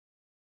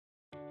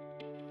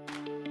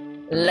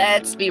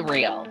Let's be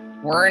real.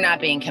 We're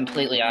not being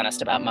completely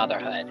honest about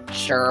motherhood.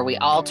 Sure, we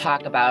all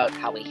talk about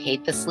how we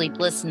hate the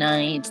sleepless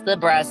nights, the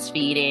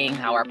breastfeeding,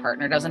 how our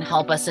partner doesn't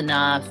help us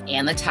enough,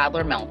 and the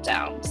toddler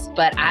meltdowns.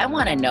 But I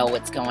want to know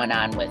what's going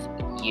on with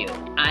you.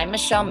 I'm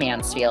Michelle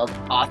Mansfield,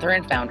 author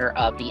and founder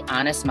of the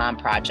Honest Mom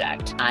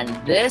Project. On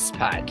this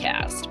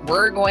podcast,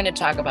 we're going to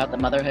talk about the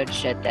motherhood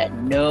shit that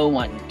no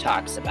one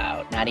talks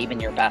about, not even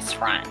your best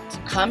friend.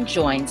 Come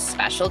join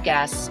special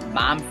guests,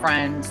 mom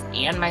friends,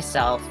 and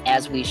myself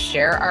as we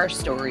share our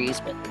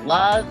stories with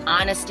love,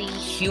 honesty,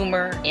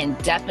 humor,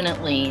 and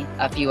definitely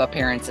a few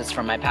appearances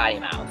from my potty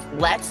mouth.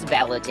 Let's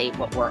validate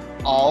what we're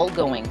all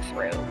going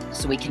through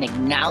so we can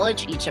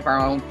acknowledge each of our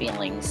own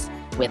feelings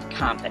with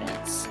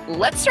confidence.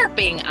 Let's start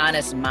being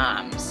honest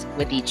moms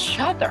with each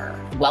other.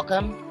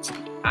 Welcome to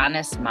the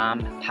Honest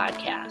Mom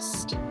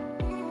Podcast.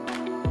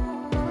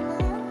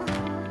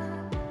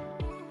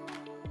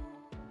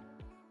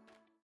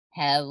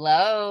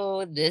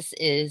 Hello, this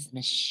is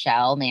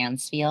Michelle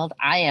Mansfield.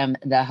 I am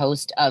the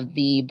host of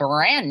the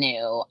brand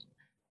new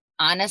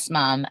Honest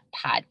Mom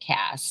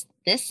Podcast.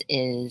 This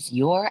is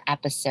your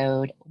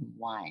episode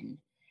 1.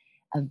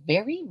 A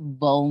very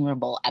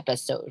vulnerable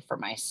episode for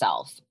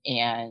myself.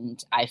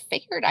 And I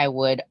figured I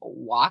would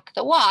walk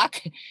the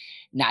walk,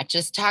 not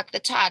just talk the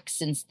talk,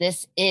 since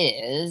this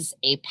is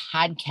a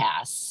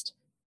podcast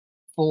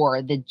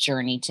for the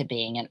journey to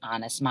being an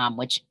honest mom,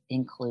 which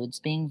includes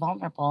being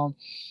vulnerable.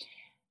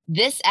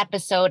 This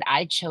episode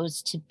I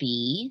chose to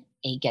be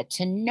a get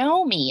to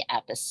know me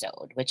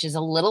episode, which is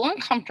a little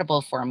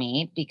uncomfortable for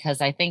me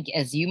because I think,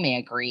 as you may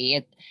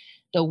agree,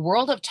 the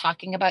world of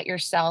talking about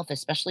yourself,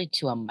 especially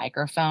to a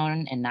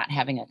microphone and not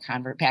having a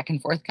back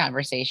and forth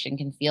conversation,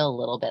 can feel a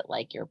little bit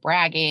like you're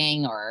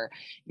bragging or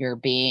you're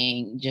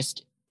being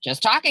just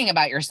talking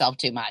about yourself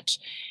too much.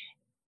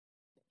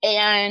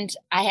 And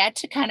I had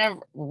to kind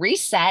of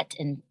reset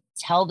and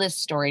tell this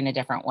story in a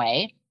different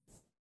way.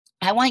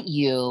 I want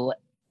you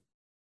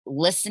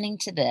listening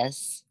to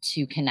this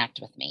to connect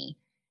with me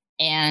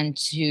and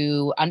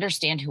to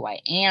understand who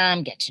I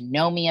am, get to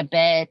know me a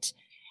bit.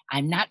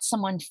 I'm not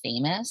someone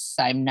famous.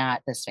 I'm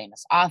not this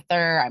famous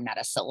author. I'm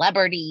not a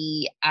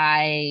celebrity.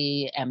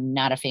 I am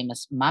not a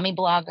famous mommy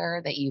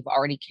blogger that you've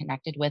already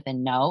connected with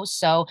and know.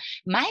 So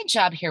my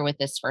job here with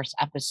this first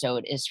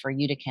episode is for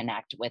you to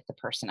connect with the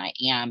person I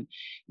am,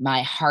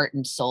 my heart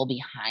and soul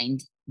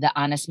behind the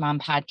Honest Mom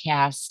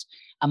Podcast,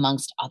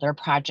 amongst other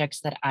projects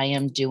that I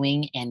am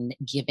doing and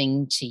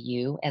giving to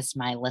you as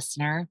my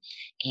listener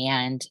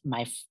and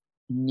my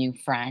new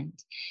friend.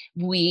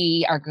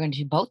 We are going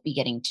to both be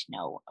getting to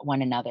know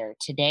one another.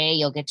 Today,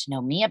 you'll get to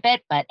know me a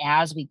bit, but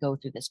as we go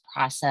through this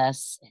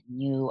process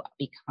and you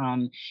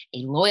become a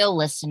loyal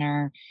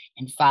listener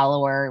and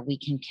follower, we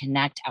can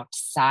connect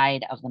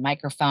outside of the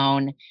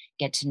microphone,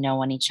 get to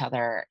know each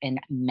other in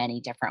many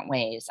different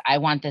ways. I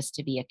want this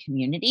to be a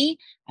community.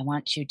 I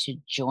want you to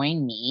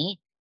join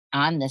me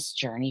on this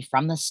journey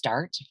from the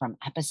start, from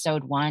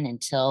episode 1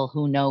 until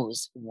who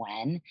knows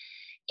when.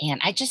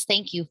 And I just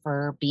thank you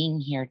for being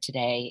here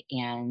today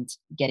and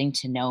getting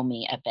to know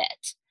me a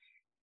bit.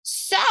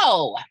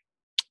 So,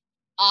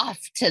 off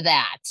to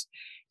that,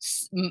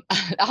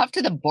 off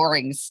to the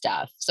boring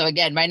stuff. So,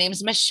 again, my name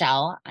is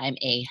Michelle. I'm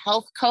a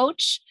health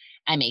coach,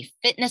 I'm a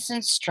fitness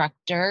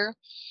instructor,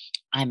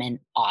 I'm an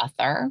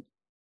author.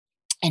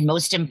 And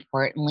most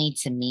importantly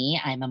to me,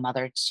 I'm a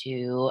mother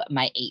to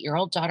my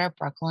 8-year-old daughter,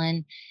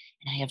 Brooklyn,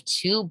 and I have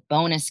 2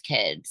 bonus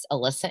kids,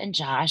 Alyssa and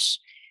Josh.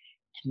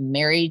 I'm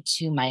married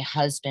to my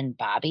husband,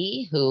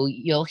 Bobby, who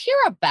you'll hear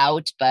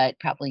about, but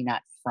probably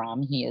not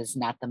from. He is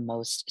not the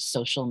most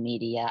social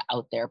media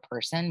out there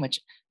person, which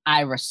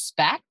I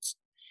respect.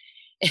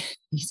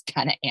 He's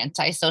kind of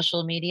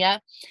anti-social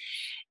media.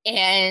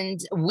 And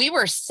we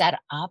were set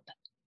up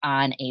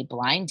on a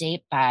blind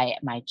date by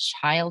my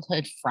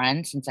childhood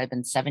friend since I've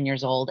been 7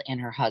 years old and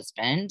her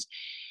husband.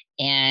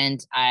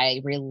 And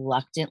I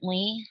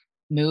reluctantly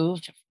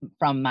moved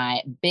from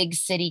my big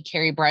city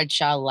Carrie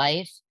Bradshaw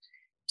life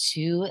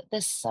to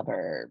the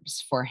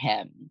suburbs for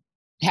him.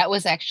 That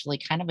was actually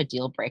kind of a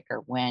deal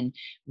breaker when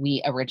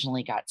we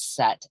originally got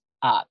set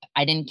up.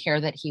 I didn't care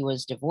that he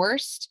was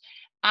divorced.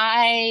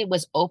 I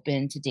was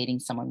open to dating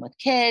someone with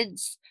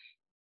kids.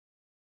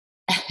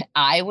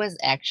 I was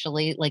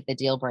actually like the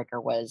deal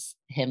breaker was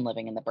him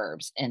living in the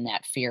burbs and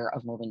that fear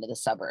of moving to the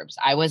suburbs.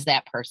 I was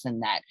that person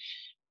that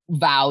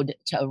vowed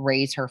to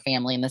raise her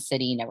family in the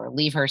city, never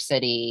leave her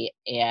city.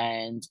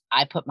 And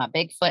I put my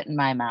big foot in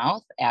my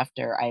mouth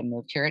after I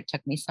moved here. It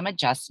took me some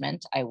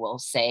adjustment. I will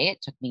say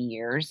it took me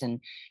years, and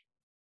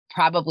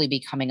probably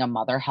becoming a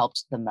mother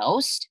helped the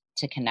most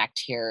to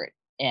connect here.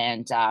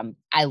 And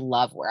I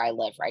love where I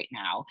live right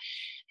now.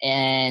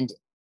 And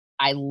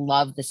I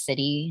love the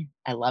city.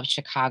 I love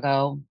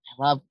Chicago.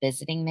 I love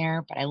visiting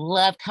there, but I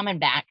love coming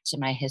back to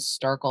my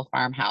historical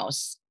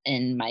farmhouse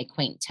in my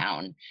quaint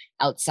town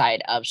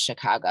outside of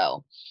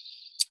Chicago.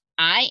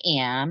 I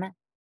am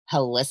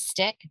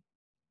holistic.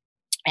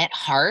 At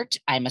heart,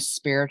 I'm a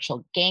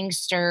spiritual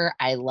gangster.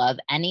 I love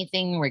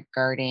anything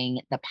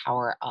regarding the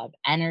power of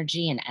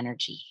energy and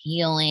energy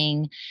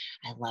healing.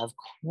 I love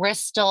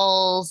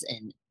crystals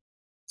and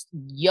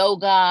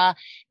yoga,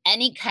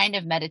 any kind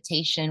of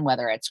meditation,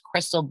 whether it's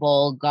crystal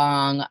bowl,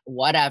 gong,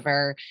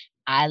 whatever.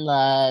 I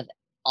love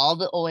all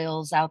the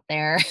oils out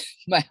there.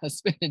 My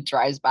husband it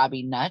drives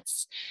Bobby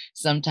nuts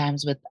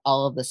sometimes with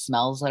all of the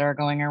smells that are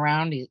going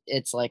around.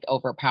 It's like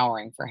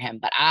overpowering for him,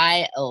 but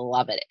I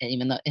love it,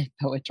 even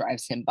though it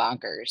drives him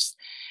bonkers.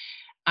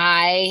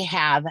 I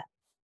have,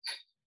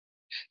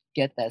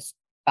 get this,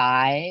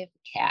 5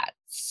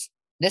 cats.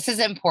 This is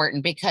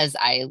important because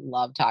I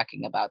love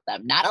talking about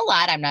them. Not a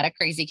lot. I'm not a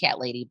crazy cat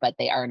lady, but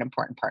they are an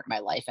important part of my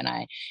life, and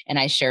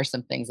I share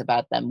some things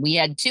about them. We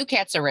had 2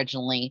 cats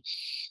originally,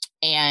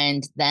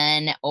 and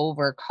then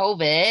over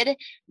COVID,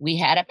 we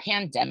had a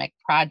pandemic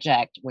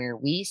project where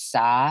we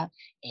saw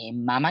a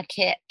mama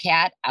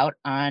cat out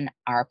on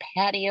our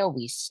patio.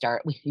 We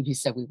said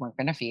we weren't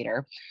going to feed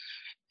her,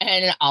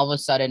 and all of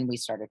a sudden we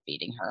started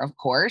feeding her, of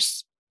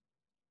course.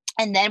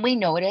 And then we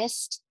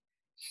noticed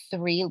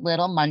 3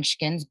 little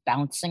munchkins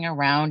bouncing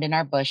around in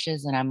our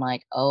bushes. And I'm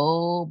like,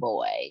 oh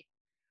boy.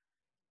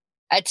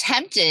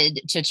 Attempted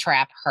to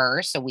trap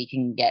her so we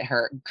could get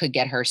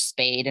her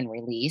spayed and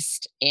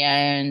released.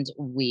 And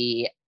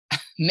we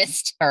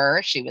missed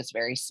her. She was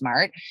very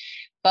smart.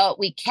 But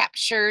we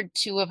captured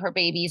 2 of her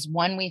babies.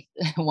 One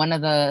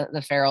of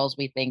the ferals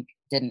we think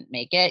didn't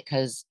make it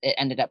because it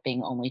ended up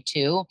being only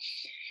 2.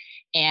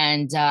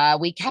 And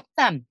we kept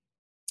them.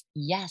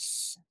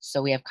 Yes.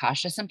 So we have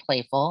Cautious and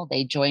Playful.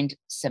 They joined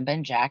Simba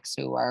and Jax,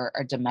 who are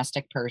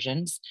domestic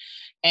Persians.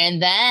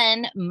 And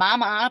then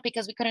Mama,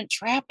 because we couldn't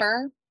trap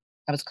her,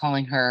 I was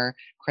calling her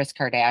Kris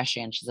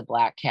Kardashian. She's a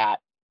black cat.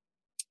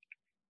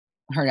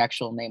 Her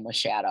actual name was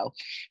Shadow.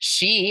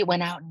 She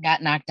went out and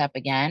got knocked up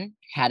again,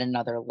 had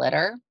another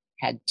litter,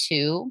 had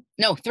 2,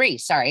 no, 3,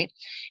 sorry.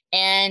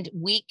 And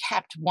we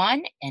kept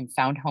 1 and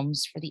found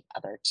homes for the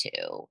other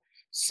 2.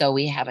 So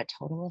we have a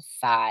total of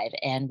 5,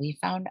 and we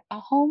found a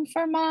home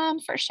for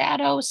Mom, for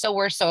Shadow. So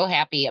we're so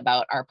happy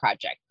about our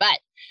project. But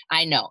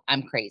I know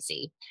I'm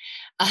crazy.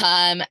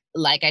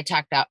 Like I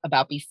talked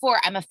about before,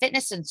 I'm a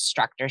fitness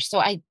instructor. So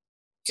I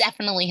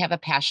definitely have a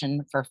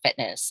passion for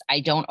fitness.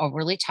 I don't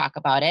overly talk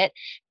about it,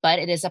 but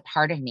it is a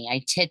part of me.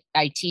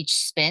 I teach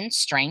spin,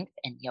 strength,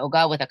 and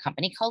yoga with a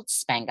company called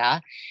Spenga,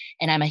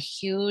 and I'm a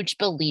huge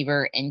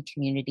believer in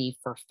community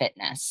for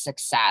fitness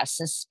success,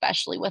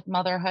 especially with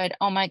motherhood.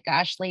 Oh my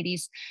gosh,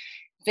 ladies,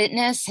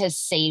 fitness has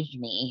saved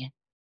me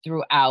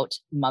throughout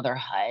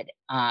motherhood.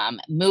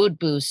 Mood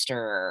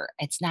booster.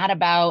 It's not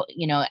about,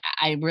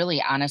 I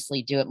really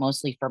honestly do it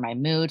mostly for my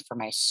mood, for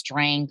my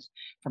strength,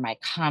 for my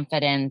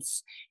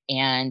confidence.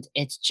 And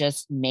it's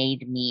just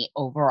made me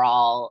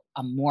overall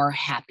a more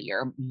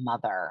happier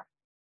mother.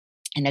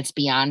 And it's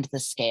beyond the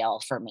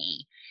scale for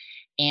me.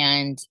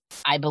 And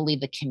I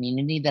believe the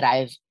community that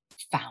I've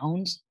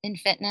found in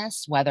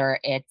fitness, whether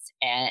it's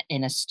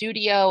in a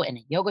studio, in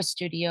a yoga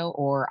studio,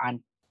 or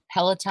on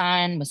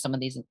Peloton with some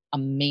of these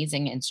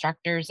amazing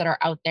instructors that are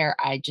out there,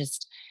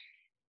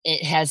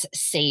 it has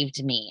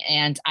saved me.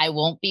 And I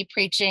won't be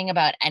preaching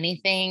about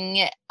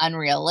anything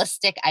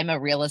unrealistic. I'm a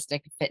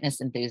realistic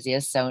fitness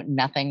enthusiast. So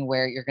nothing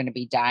where you're going to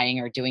be dying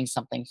or doing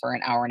something for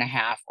an hour and a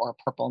half or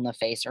purple in the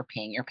face or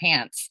peeing your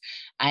pants.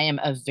 I am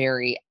a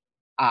very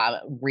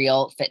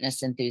real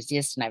fitness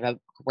enthusiast, and I have a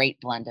great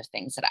blend of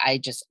things that I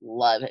just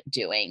love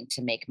doing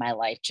to make my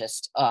life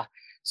just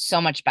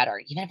so much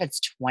better, even if it's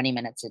 20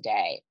 minutes a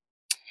day.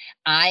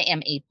 I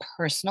am a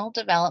personal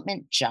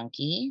development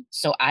junkie.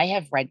 So I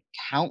have read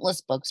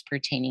countless books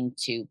pertaining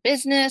to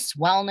business,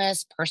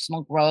 wellness,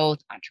 personal growth,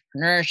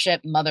 entrepreneurship,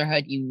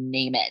 motherhood, you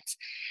name it.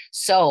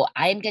 So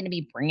I'm going to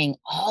be bringing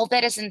all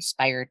that has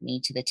inspired me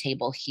to the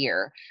table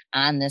here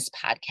on this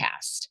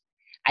podcast.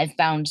 I've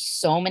found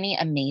so many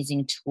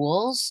amazing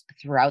tools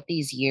throughout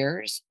these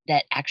years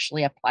that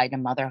actually apply to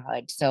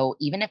motherhood. So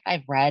even if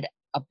I've read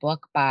a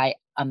book by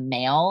a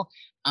male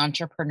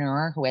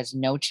entrepreneur who has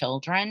no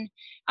children,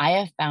 I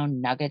have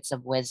found nuggets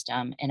of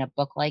wisdom in a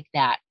book like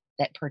that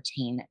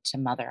pertain to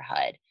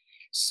motherhood.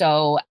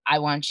 So I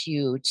want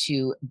you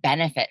to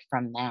benefit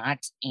from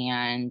that.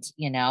 And,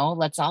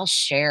 let's all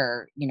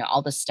share,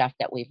 all the stuff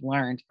that we've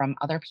learned from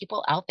other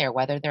people out there,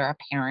 whether they're a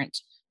parent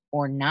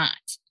or not.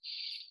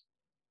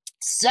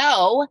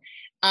 So,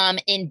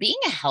 in being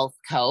a health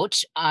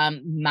coach,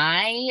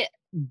 my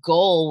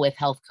goal with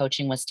health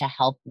coaching was to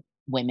help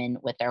women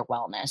with their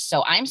wellness.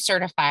 So I'm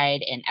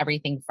certified in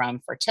everything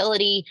from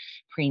fertility,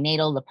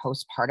 prenatal to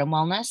postpartum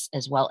wellness,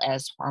 as well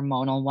as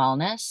hormonal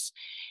wellness.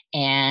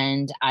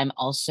 And I'm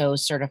also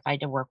certified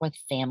to work with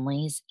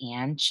families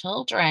and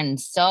children.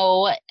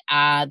 So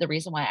the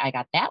reason why I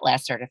got that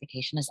last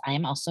certification is I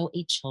am also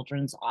a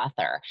children's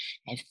author.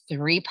 I have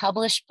 3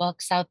 published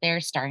books out there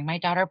starring my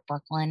daughter,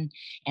 Brooklyn,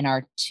 and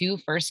our 2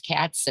 first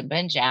cats, Simba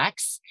and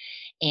Jax.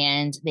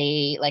 And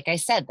they, like I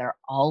said, they're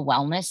all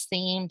wellness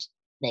themed.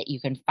 that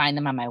you can find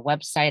them on my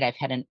website. I've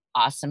had an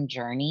awesome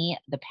journey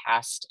the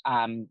past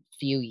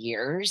few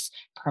years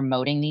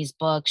promoting these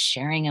books,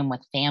 sharing them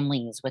with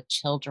families, with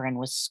children,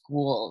 with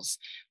schools,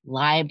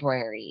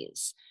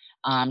 libraries,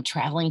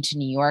 traveling to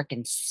New York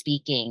and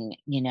speaking,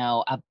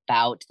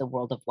 about the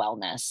world of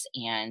wellness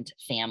and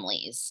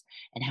families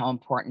and how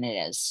important it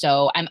is.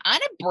 So I'm on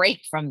a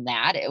break from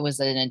that. It was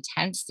an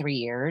intense 3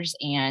 years,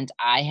 and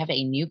I have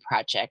a new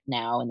project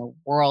now in the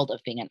world of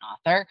being an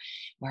author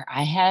where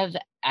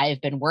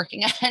I've been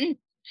working on.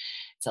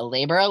 It's a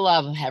labor of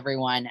love,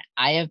 everyone.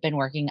 I have been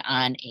working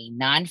on a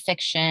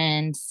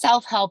nonfiction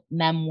self-help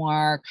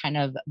memoir kind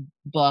of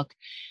book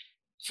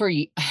for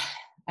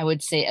I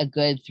would say a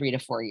good 3 to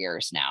 4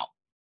 years now.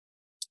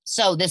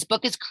 So this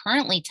book is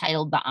currently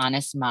titled The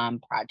Honest Mom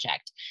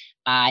Project.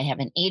 I have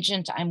an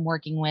agent I'm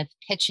working with,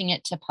 pitching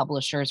it to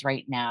publishers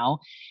right now.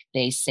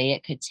 They say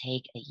it could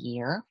take a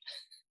year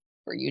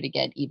for you to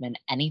get even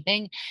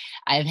anything.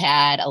 I've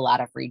had a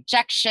lot of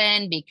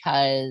rejection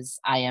because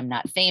I am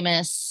not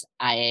famous.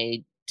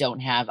 I don't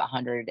have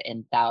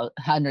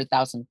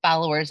 100,000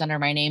 followers under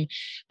my name.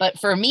 But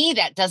for me,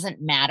 that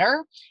doesn't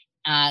matter.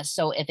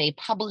 So if a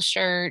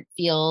publisher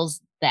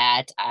feels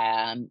that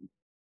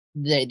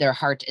their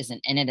heart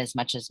isn't in it as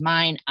much as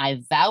mine,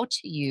 I vow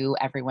to you,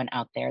 everyone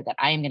out there, that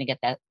I am going to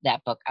get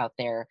that book out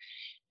there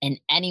in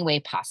any way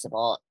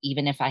possible,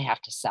 even if I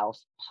have to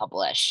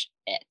self-publish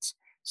it.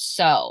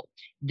 So,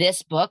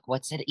 this book,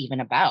 what's it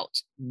even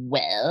about?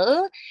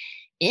 Well,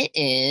 it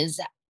is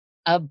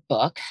a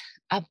book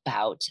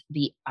about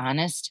the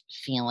honest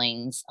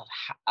feelings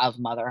of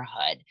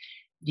motherhood,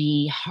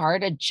 the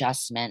hard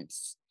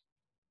adjustments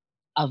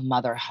of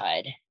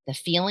motherhood, the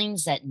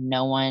feelings that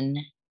no one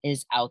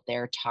is out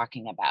there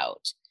talking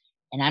about.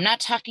 And I'm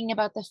not talking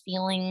about the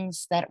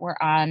feelings that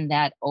were on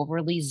that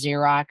overly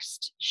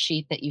Xeroxed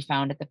sheet that you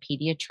found at the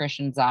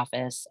pediatrician's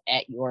office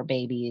at your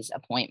baby's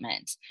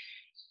appointment.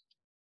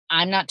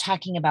 I'm not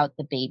talking about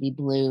the baby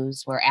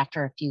blues where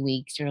after a few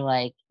weeks you're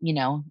like,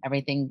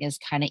 everything is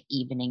kind of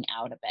evening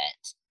out a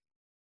bit.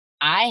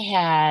 I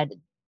had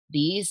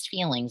these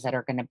feelings that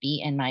are going to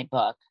be in my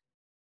book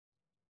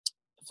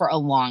for a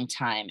long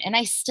time, and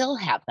I still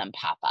have them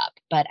pop up,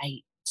 but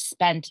I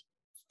spent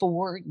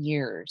 4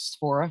 years,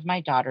 four of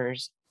my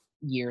daughter's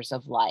years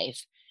of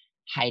life,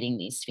 hiding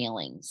these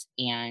feelings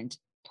and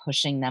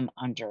pushing them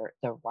under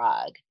the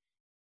rug.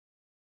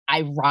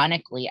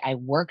 Ironically, I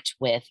worked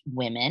with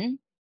women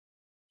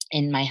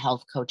in my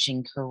health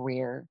coaching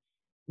career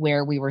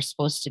where we were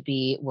supposed to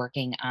be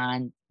working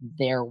on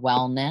their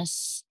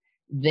wellness,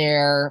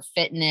 their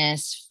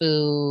fitness,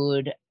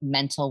 food,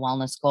 mental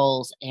wellness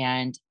goals.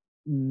 And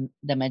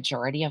the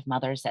majority of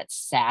mothers that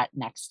sat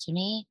next to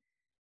me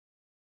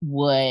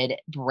would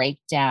break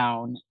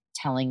down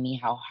telling me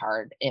how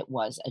hard it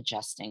was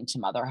adjusting to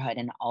motherhood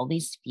and all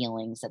these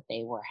feelings that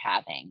they were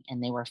having.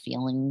 And they were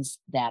feelings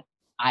that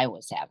I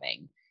was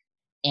having.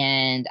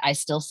 And I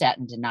still sat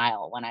in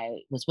denial when I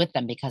was with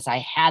them because I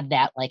had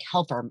that like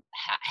helper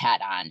hat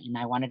on and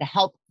I wanted to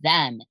help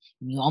them.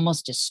 And you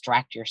almost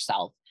distract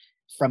yourself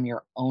from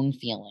your own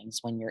feelings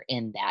when you're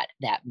in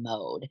that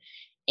mode.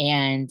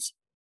 And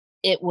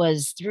it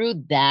was through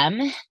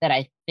them that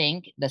I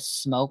think the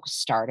smoke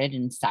started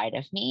inside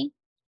of me.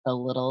 The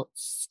little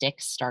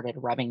sticks started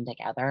rubbing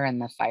together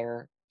and the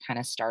fire kind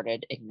of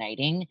started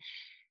igniting.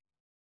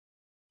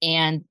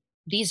 And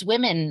these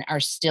women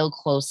are still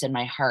close in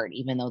my heart,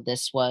 even though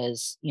this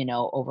was,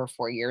 over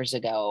 4 years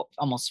ago,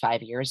 almost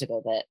 5 years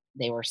ago, that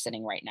they were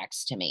sitting right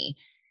next to me.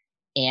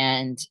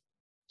 And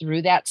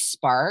through that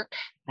spark,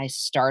 I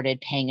started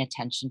paying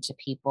attention to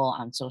people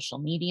on social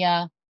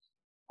media.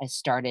 I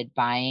started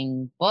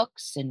buying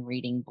books and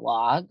reading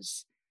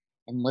blogs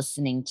and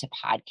listening to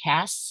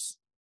podcasts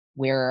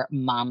where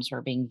moms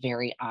were being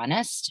very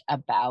honest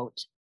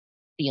about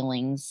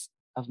feelings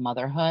of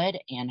motherhood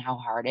and how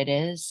hard it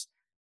is.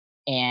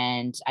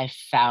 And I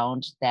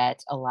found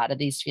that a lot of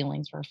these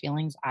feelings were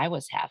feelings I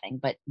was having,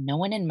 but no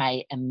one in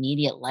my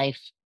immediate life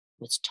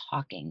was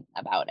talking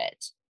about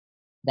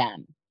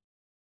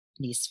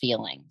these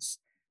feelings.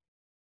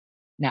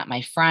 Not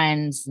my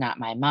friends, not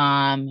my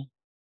mom,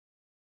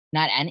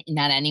 not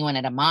anyone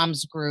at a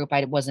mom's group.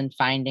 I wasn't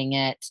finding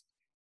it.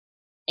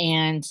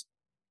 And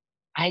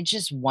I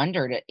just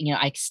wondered,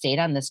 I stayed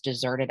on this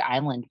deserted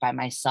island by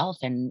myself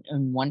and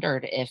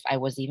wondered if I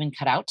was even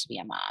cut out to be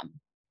a mom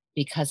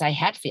because I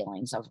had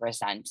feelings of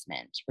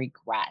resentment,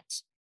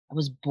 regret. I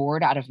was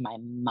bored out of my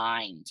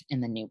mind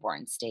in the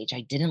newborn stage.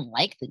 I didn't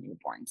like the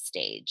newborn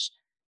stage.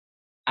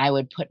 I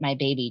would put my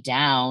baby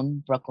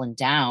down, Brooklyn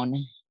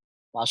down,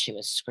 while she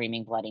was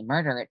screaming bloody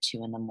murder at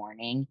 2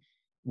 a.m,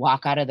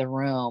 walk out of the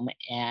room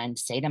and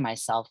say to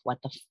myself, what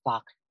the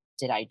fuck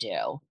did I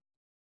do?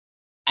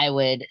 I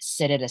would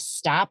sit at a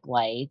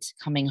stoplight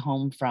coming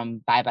home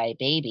from Bye Bye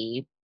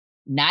Baby,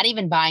 not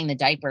even buying the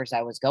diapers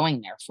I was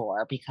going there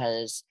for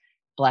because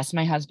bless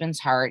my husband's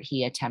heart,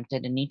 he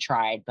attempted and he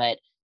tried, but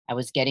I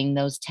was getting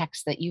those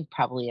texts that you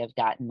probably have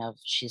gotten of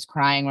she's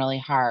crying really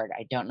hard.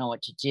 I don't know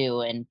what to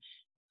do. And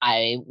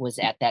I was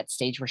at that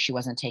stage where she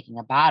wasn't taking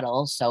a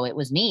bottle. So it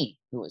was me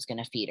who was going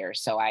to feed her.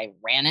 So I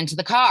ran into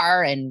the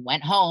car and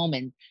went home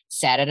and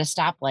sat at a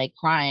stoplight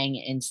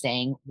crying and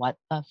saying, what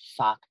the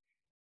fuck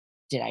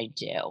did I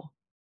do?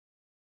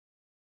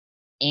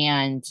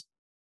 And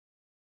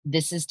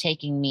this is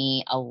taking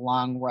me a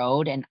long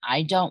road. And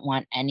I don't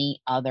want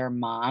any other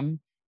mom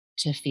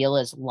to feel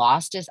as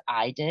lost as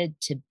I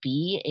did to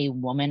be a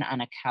woman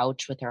on a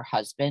couch with her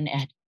husband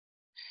at,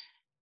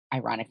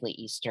 ironically,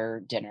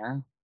 Easter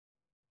dinner.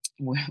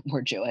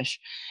 We're Jewish.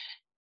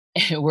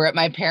 We're at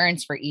my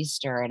parents for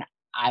Easter, and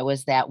I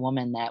was that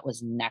woman that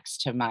was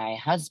next to my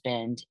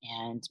husband.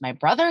 And my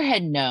brother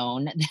had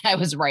known that I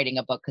was writing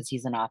a book because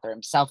he's an author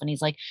himself. And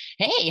he's like,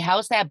 hey,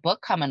 how's that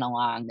book coming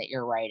along that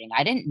you're writing?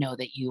 I didn't know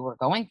that you were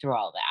going through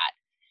all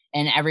that.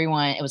 And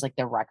everyone, it was like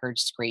the record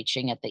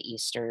screeching at the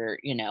Easter,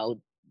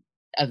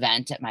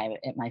 event at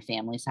my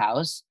family's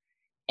house.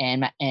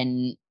 And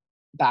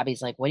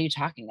Bobby's like, what are you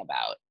talking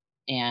about?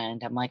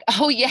 And I'm like,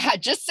 oh yeah,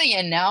 just so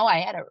you know, I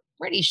had a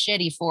pretty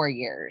shitty 4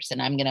 years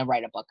and I'm gonna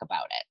write a book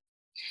about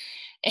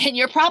it. And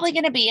you're probably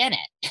gonna be in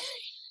it.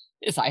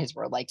 His eyes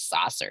were like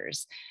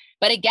saucers.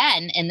 But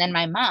again, and then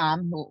my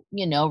mom, who,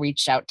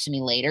 reached out to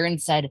me later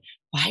and said,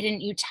 why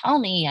didn't you tell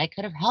me? I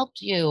could have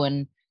helped you.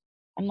 And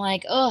I'm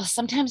like, oh,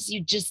 sometimes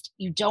you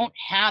don't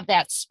have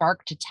that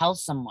spark to tell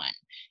someone.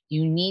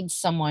 You need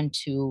someone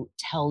to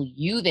tell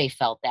you they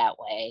felt that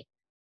way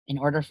in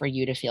order for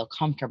you to feel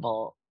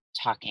comfortable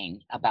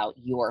talking about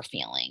your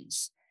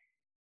feelings.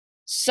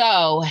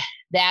 So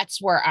that's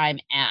where I'm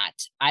at.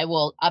 I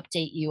will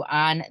update you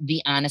on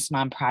the Honest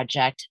Mom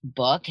Project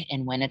book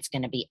and when it's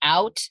going to be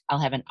out. I'll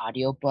have an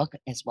audio book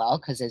as well,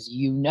 because as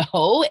you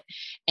know,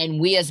 and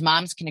we as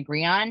moms can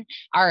agree on,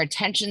 our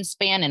attention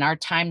span and our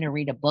time to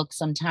read a book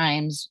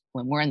sometimes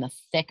when we're in the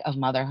thick of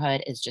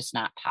motherhood is just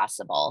not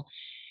possible.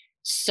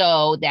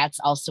 So that's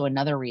also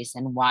another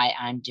reason why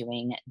I'm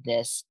doing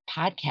this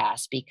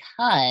podcast,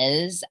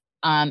 because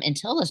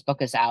until this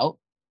book is out,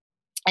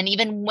 and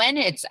even when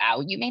it's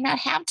out, you may not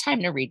have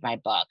time to read my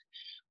book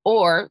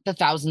or the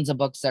thousands of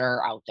books that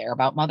are out there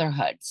about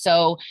motherhood.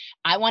 So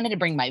I wanted to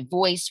bring my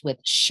voice with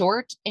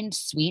short and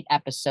sweet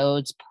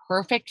episodes,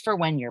 perfect for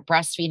when you're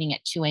breastfeeding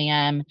at 2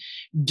 a.m.,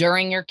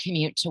 during your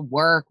commute to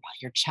work, while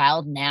your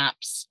child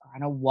naps, or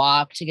on a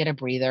walk to get a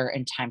breather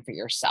and time for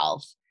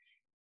yourself.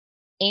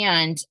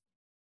 And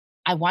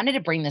I wanted to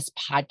bring this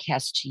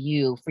podcast to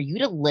you for you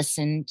to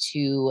listen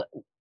to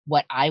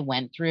what I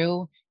went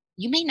through.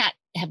 You may not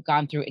have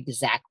gone through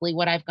exactly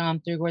what I've gone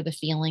through or the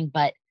feeling,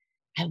 but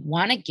I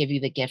want to give you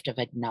the gift of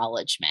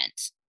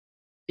acknowledgement,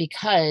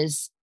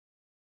 because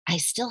I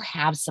still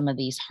have some of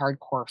these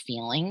hardcore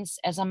feelings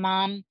as a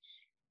mom,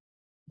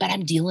 but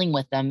I'm dealing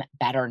with them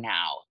better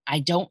now. I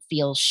don't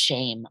feel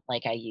shame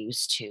like I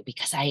used to,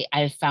 because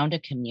I've found a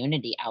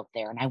community out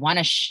there, and I want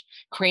to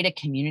create a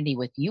community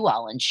with you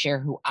all and share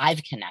who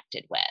I've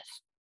connected with.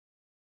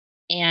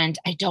 And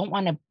I don't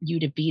want you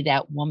to be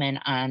that woman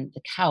on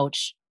the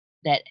couch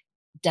that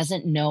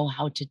doesn't know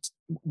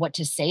what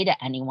to say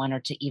to anyone, or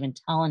to even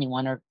tell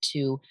anyone, or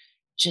to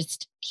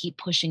just keep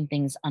pushing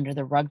things under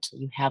the rug till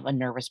you have a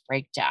nervous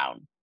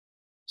breakdown.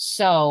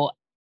 So,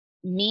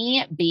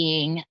 me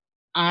being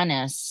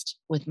honest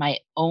with my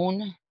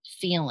own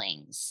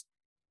feelings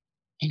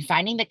and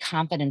finding the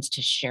confidence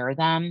to share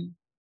them,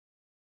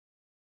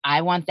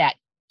 I want that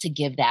to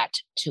give that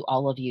to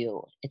all of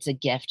you. It's a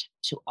gift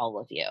to all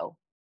of you.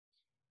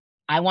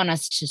 I want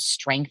us to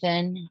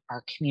strengthen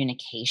our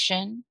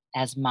communication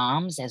as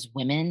moms, as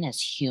women,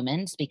 as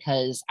humans,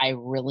 because I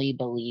really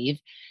believe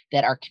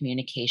that our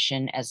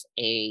communication as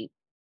a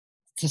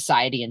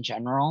society in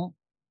general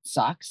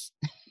sucks.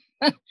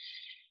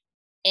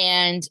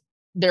 And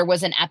there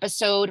was an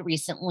episode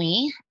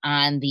recently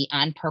on the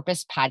On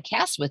Purpose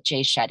podcast with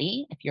Jay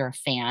Shetty. If you're a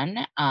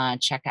fan,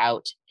 check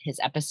out his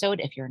episode.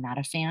 If you're not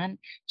a fan,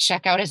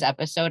 check out his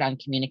episode on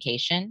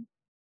communication.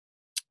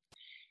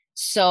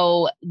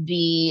 So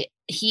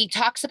he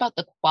talks about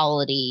the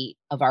quality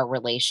of our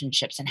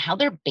relationships and how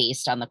they're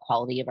based on the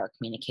quality of our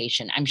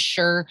communication. I'm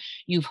sure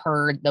you've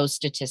heard those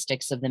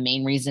statistics of the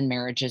main reason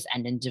marriages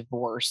end in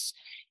divorce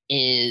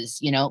is,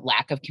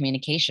 lack of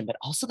communication, but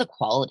also the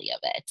quality of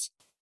it.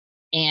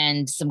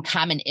 And some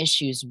common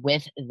issues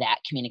with that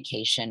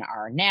communication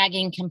are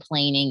nagging,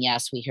 complaining.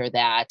 Yes, we hear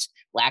that.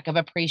 Lack of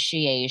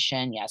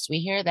appreciation. Yes, we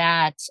hear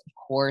that.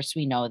 Of course,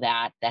 we know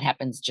that. That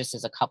happens just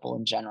as a couple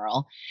in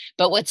general.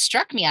 But what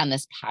struck me on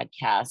this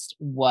podcast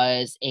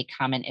was a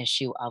common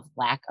issue of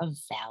lack of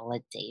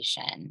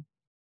validation.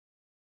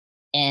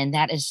 And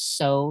that is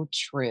so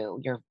true.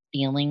 Your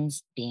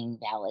feelings being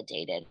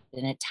validated.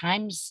 And at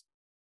times,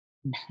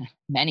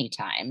 many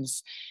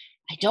times,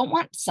 I don't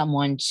want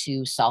someone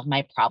to solve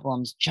my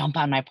problems, jump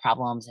on my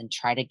problems, and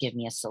try to give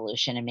me a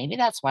solution. And maybe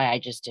that's why I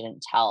just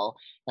didn't tell,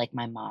 like,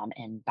 my mom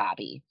and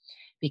Bobby,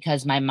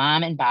 because my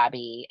mom and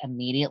Bobby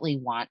immediately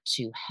want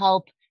to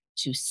help,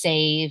 to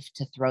save,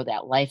 to throw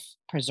that life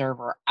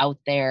preserver out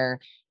there.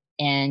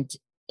 And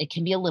it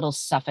can be a little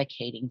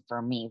suffocating for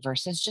me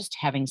versus just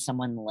having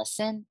someone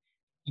listen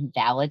and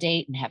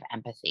validate and have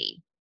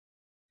empathy.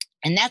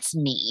 And that's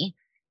me.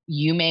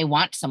 You may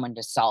want someone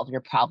to solve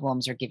your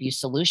problems or give you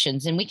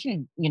solutions, and we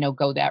can,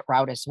 go that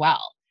route as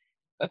well.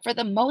 But for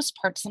the most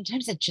part,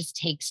 sometimes it just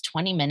takes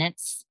 20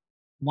 minutes,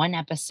 one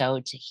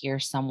episode to hear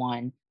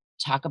someone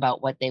talk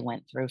about what they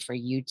went through for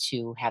you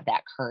to have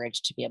that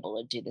courage to be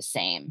able to do the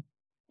same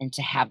and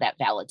to have that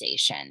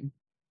validation.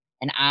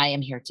 And I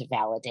am here to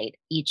validate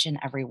each and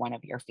every one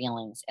of your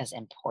feelings as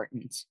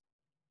important.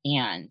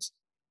 And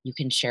you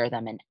can share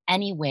them in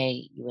any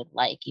way you would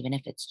like, even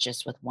if it's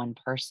just with one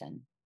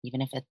person,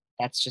 even if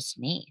that's just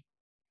me.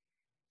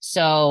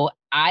 So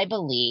I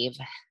believe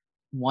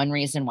one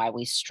reason why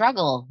we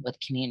struggle with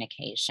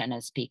communication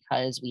is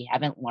because we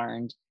haven't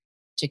learned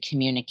to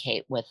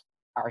communicate with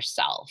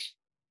ourselves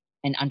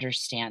and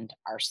understand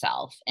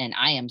ourselves. And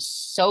I am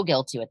so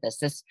guilty with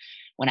this.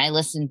 When I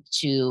listened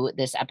to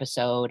this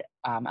episode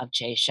of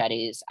Jay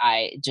Shetty's,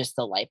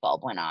 the light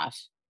bulb went off.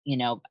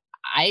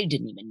 I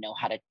didn't even know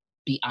how to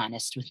be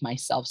honest with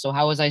myself. So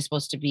how was I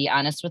supposed to be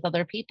honest with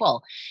other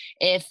people?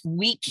 If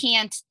we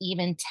can't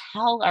even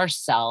tell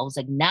ourselves,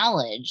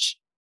 acknowledge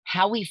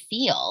how we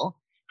feel,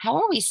 how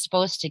are we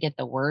supposed to get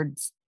the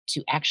words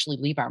to actually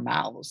leave our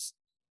mouths?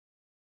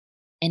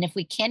 And if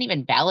we can't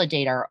even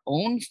validate our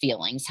own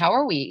feelings, how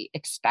do we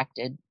expect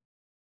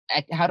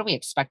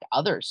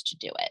others to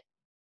do it?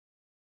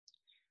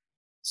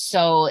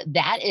 So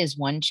that is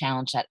one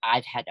challenge that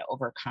I've had to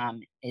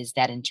overcome, is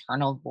that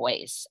internal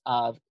voice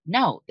of,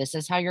 no, this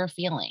is how you're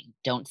feeling.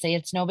 Don't say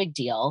it's no big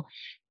deal.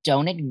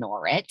 Don't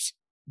ignore it.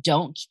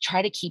 Don't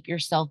try to keep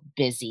yourself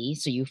busy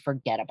so you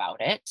forget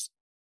about it.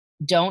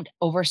 Don't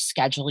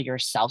overschedule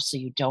yourself so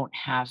you don't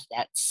have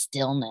that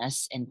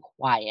stillness and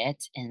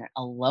quiet and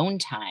alone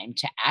time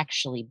to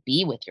actually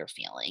be with your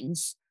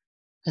feelings,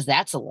 because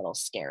that's a little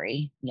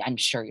scary. Yeah, I'm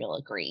sure you'll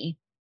agree.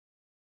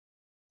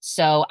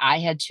 So I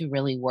had to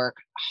really work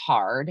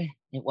hard.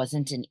 It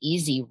wasn't an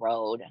easy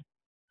road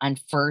on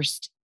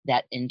first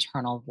that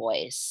internal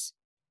voice,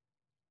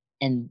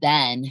 and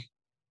then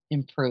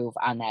improve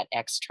on that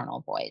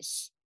external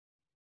voice.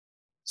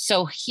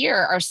 So, here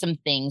are some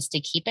things to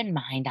keep in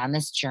mind on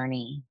this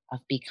journey of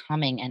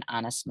becoming an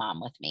honest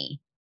mom with me.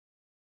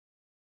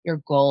 Your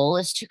goal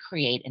is to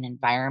create an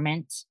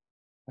environment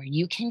where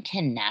you can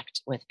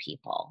connect with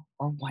people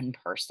or one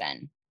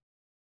person.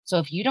 So,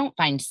 if you don't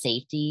find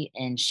safety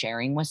in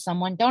sharing with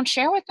someone, don't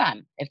share with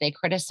them. If they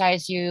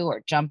criticize you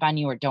or jump on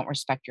you or don't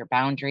respect your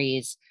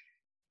boundaries,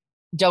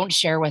 don't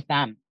share with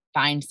them.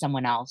 Find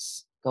someone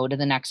else. Go to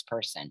the next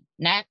person.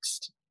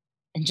 Next.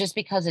 And just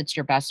because it's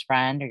your best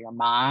friend or your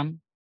mom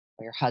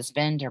or your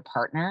husband or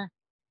partner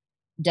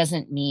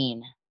doesn't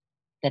mean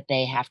that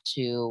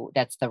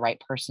that's the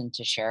right person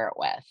to share it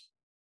with.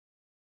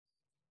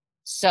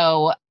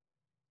 So,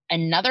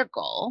 another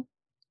goal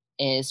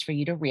is for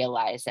you to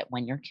realize that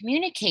when you're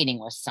communicating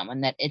with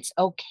someone, that it's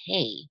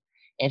okay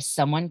if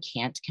someone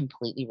can't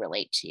completely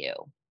relate to you,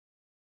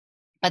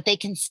 but they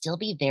can still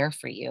be there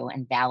for you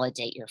and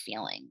validate your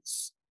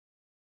feelings.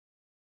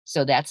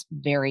 So that's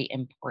very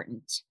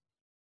important.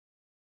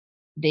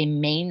 They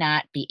may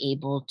not be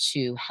able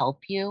to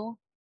help you,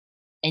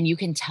 and you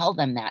can tell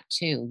them that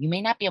too. You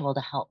may not be able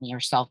to help me or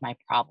solve my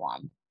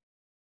problem,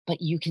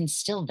 but you can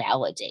still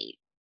validate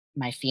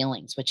my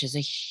feelings, which is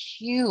a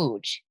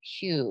huge,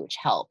 huge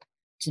help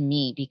to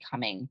me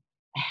becoming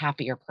a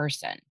happier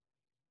person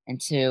and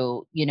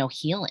to,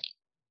 healing.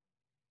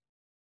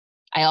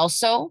 I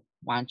also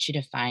want you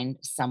to find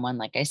someone,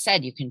 like I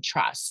said, you can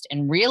trust,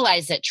 and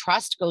realize that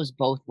trust goes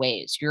both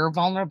ways. Your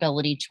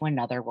vulnerability to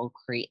another will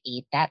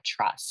create that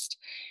trust.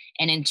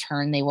 And in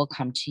turn, they will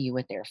come to you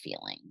with their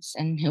feelings.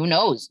 And who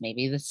knows,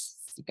 maybe you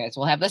guys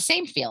will have the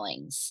same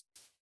feelings.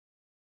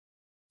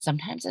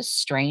 Sometimes a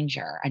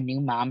stranger, a new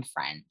mom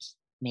friend,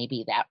 may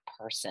be that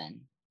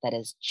person that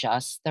is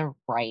just the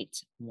right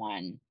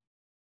one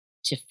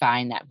to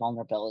find that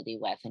vulnerability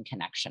with and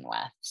connection with.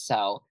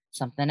 So,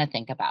 something to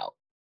think about.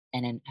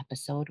 And an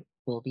episode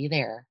will be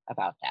there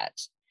about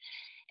that.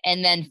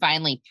 And then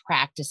finally,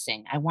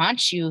 practicing. I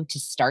want you to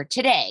start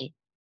today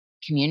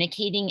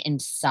communicating in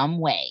some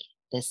way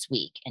this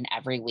week and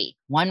every week,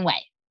 one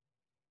way.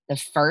 The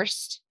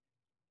first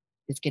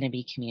is going to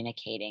be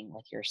communicating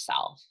with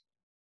yourself.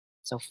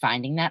 So,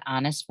 finding that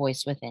honest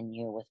voice within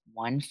you with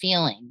one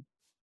feeling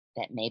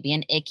that may be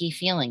an icky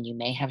feeling. You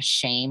may have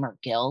shame or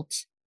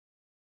guilt,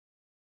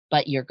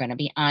 but you're going to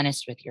be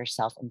honest with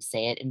yourself and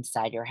say it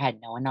inside your head.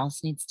 No one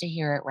else needs to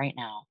hear it right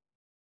now.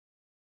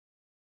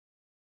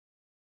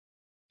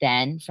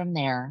 Then from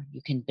there,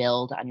 you can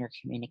build on your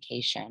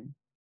communication.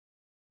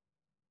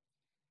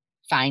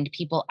 Find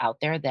people out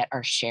there that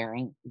are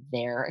sharing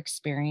their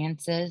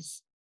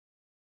experiences.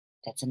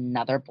 That's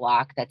another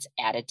block that's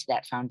added to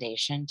that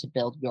foundation to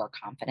build your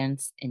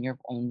confidence in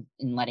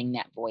letting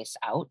that voice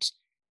out.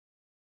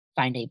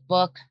 Find a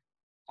book,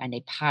 find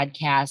a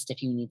podcast.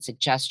 If you need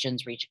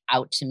suggestions, reach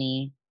out to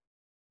me.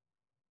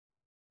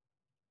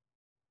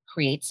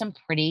 Create some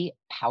pretty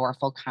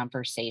powerful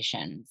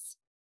conversations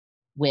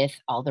with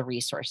all the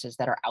resources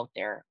that are out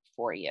there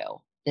for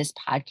you. This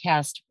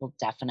podcast will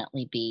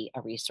definitely be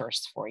a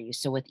resource for you.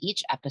 So, with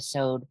each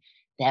episode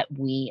that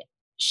we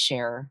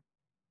share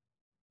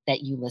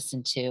that you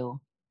listen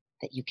to,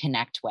 that you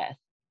connect with.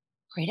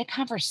 Create a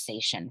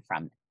conversation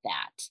from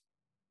that.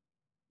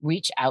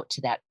 Reach out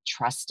to that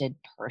trusted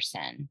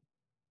person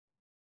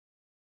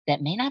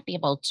that may not be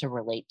able to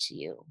relate to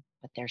you,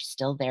 but they're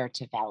still there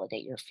to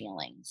validate your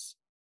feelings.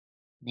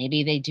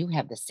 Maybe they do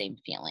have the same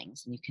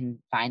feelings and you can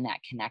find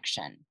that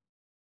connection.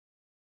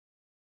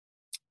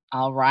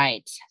 All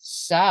right.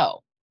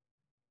 So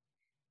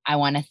I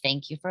want to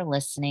thank you for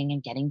listening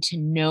and getting to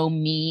know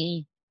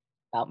me,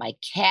 about my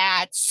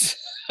cats,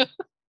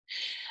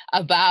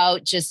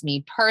 about just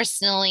me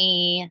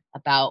personally,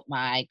 about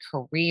my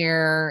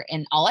career,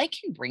 and all I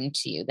can bring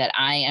to you, that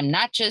I am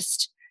not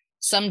just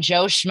some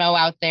Joe Schmo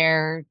out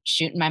there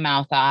shooting my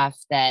mouth off,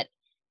 that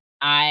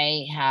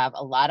I have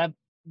a lot of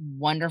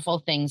wonderful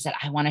things that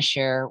I want to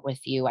share with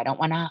you. I don't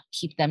want to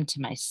keep them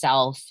to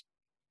myself,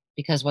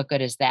 because what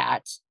good is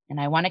that? And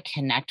I want to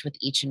connect with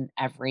each and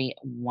every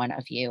one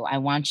of you. I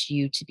want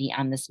you to be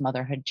on this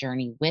motherhood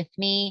journey with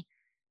me.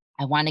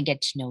 I want to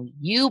get to know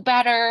you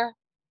better,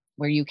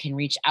 where you can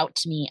reach out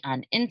to me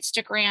on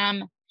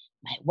Instagram,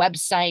 my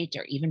website,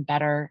 or even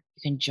better,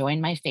 you can join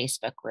my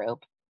Facebook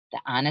group, The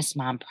Honest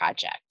Mom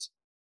Project,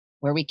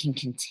 where we can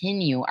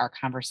continue our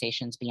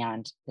conversations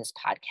beyond this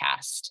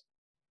podcast.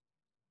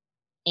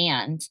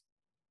 And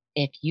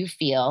if you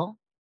feel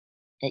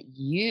that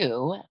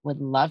you would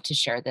love to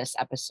share this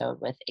episode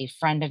with a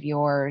friend of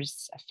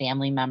yours, a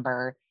family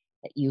member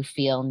that you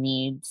feel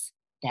needs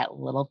that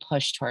little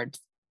push towards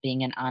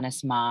being an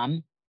honest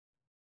mom,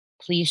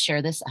 please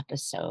share this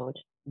episode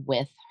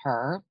with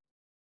her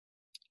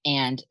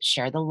and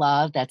share the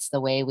love. That's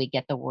the way we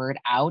get the word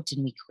out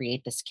and we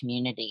create this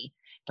community.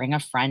 Bring a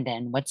friend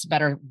in. What's a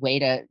better way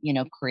to,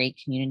 create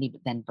community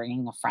than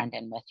bringing a friend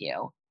in with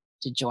you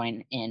to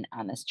join in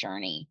on this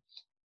journey?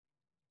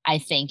 I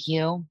thank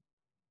you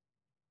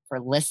for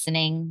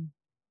listening,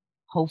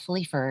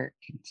 hopefully for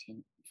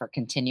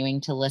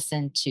continuing to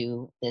listen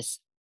to this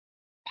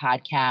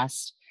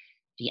podcast,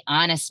 the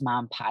Honest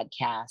Mom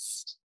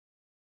Podcast.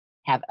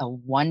 Have a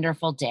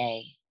wonderful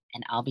day,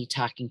 and I'll be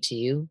talking to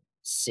you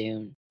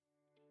soon.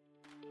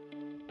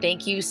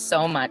 Thank you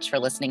so much for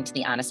listening to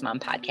the Honest Mom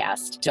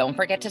Podcast. Don't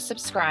forget to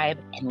subscribe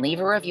and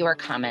leave a review or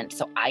comment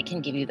so I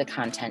can give you the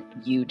content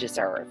you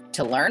deserve.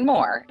 To learn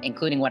more,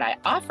 including what I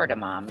offer to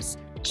moms,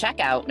 check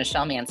out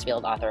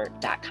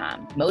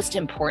MichelleMansfieldAuthor.com. Most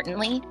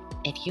importantly,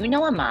 if you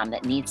know a mom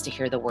that needs to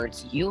hear the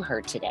words you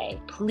heard today,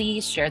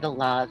 please share the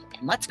love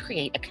and let's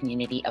create a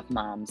community of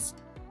moms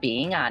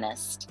being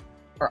honest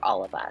for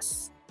all of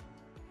us.